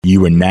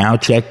You are now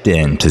checked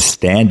in to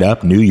Stand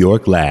Up New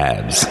York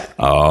Labs.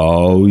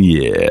 Oh,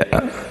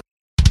 yeah.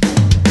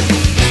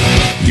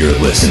 You're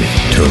listening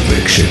to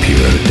Rick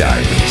Shapiro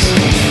Diaries.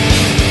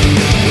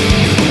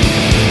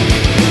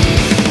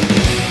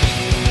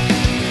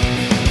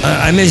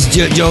 I miss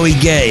Joey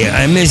Gay.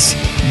 I miss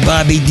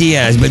Bobby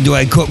Diaz. But do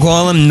I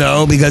call him?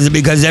 No,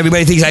 because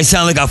everybody thinks I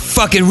sound like a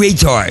fucking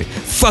retard.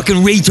 Fucking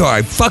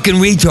retard. Fucking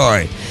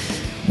retard.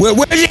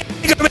 Where's it?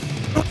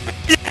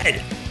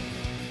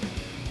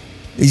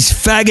 These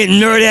faggot,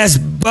 nerd-ass,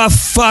 buff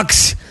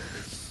fucks.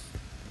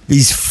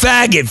 These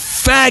faggot.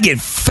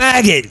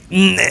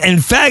 And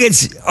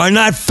faggots are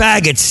not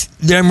faggots.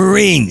 They're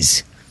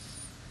Marines.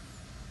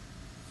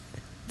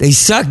 They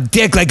suck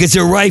dick like it's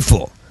a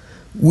rifle.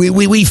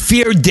 We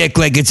fear dick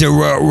like it's a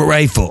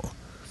rifle.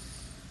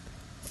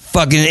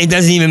 Fucking, it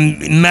doesn't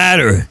even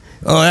matter.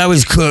 Oh, that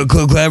was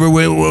clever.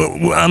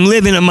 I'm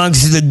living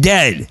amongst the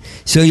dead.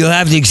 So you'll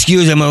have to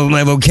excuse me.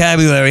 My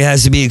vocabulary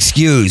has to be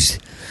excused.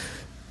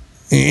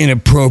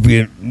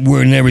 Inappropriate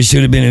word never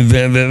should have been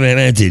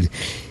invented.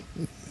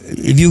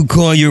 If you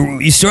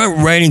start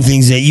writing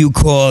things that you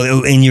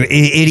call in your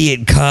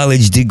idiot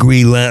college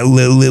degree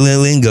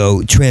lingo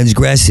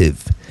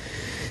transgressive.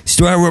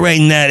 Start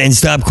writing that and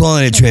stop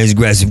calling it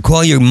transgressive.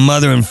 Call your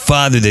mother and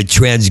father the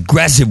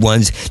transgressive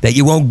ones that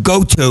you won't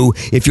go to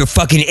if you're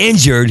fucking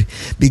injured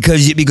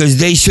because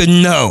they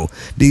shouldn't know.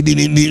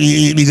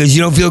 Because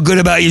you don't feel good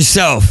about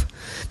yourself.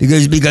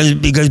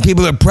 Because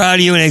people are proud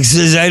of you and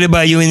excited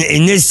about you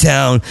in this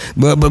town,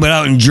 but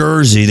out in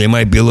Jersey they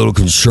might be a little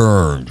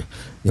concerned.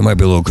 They might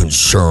be a little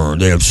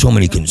concerned. They have so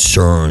many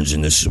concerns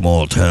in the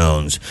small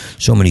towns.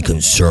 So many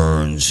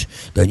concerns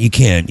that you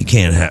can't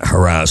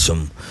harass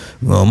them.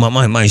 Well,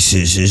 my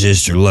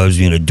sister loves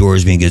me and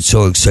adores me and gets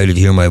so excited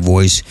to hear my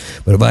voice.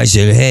 But if I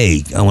said,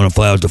 hey, I want to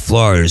fly out to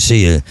Florida to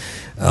see you,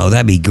 oh,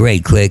 that'd be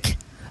great, click.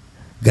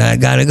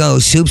 Gotta go.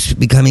 Soup's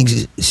becoming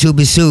soup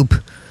is soup.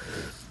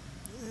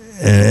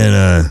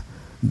 And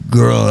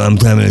girl, I'm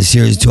having a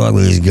serious talk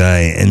with this guy,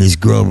 and this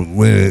girl,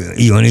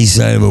 we're on each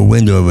side of a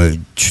window of a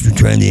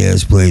trendy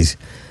ass place,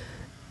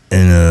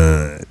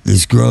 and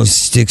this girl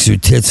sticks her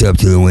tits up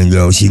to the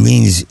window. She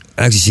leaned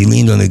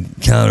on the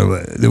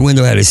counter. The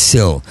window had a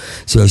sill,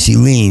 so she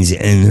leans,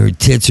 and her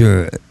tits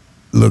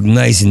look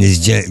nice in this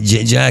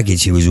jacket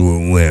she was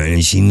wearing,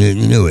 and she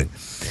knew it.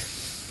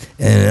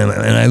 And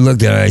I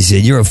looked at her. I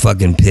said, "You're a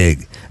fucking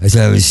pig." I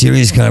said, I have a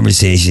serious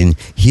conversation.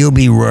 He'll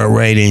be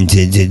right in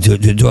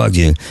to talk to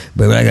you.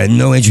 But I got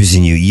no interest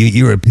in you.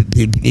 You're a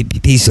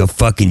piece of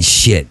fucking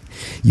shit.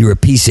 You're a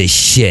piece of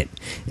shit.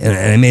 And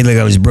I made like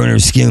I was burning her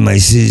skin with my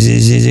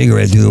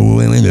cigarette through the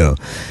window.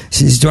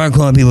 So start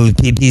calling people a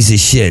piece of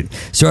shit.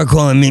 Start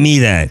calling me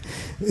that.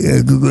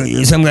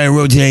 Some guy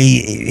wrote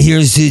today,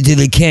 here's to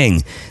the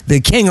king. The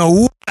king of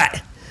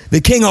what? The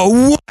king of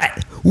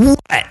what?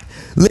 What?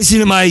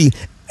 Listen to my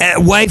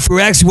wife or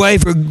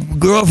ex-wife or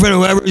girlfriend or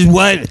whoever is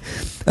what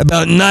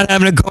about not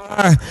having a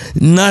car,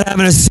 not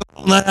having a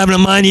soul, not having a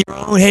mind of your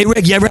own. Hey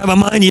Rick, you ever have a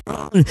mind of your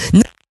own?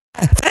 Nah,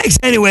 thanks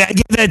anyway. I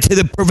give that to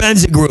the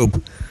Provenza group.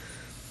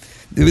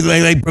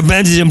 Like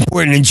Provenza's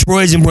important and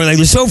Troy's important. Like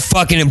they're so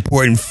fucking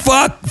important.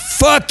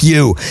 Fuck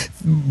you.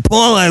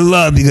 Paul I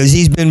love because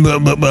he's been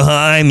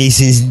behind me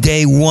since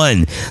day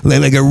one.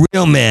 Like a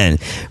real man.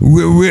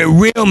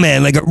 Real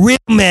man. Like a real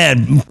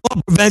man.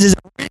 Paul Provenza's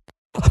a real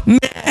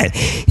man,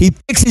 he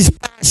picks his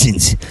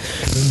passions.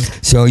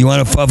 So you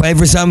want to fight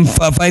for something?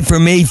 Fight for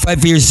me.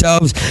 Fight for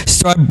yourselves.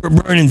 Start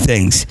burning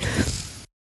things.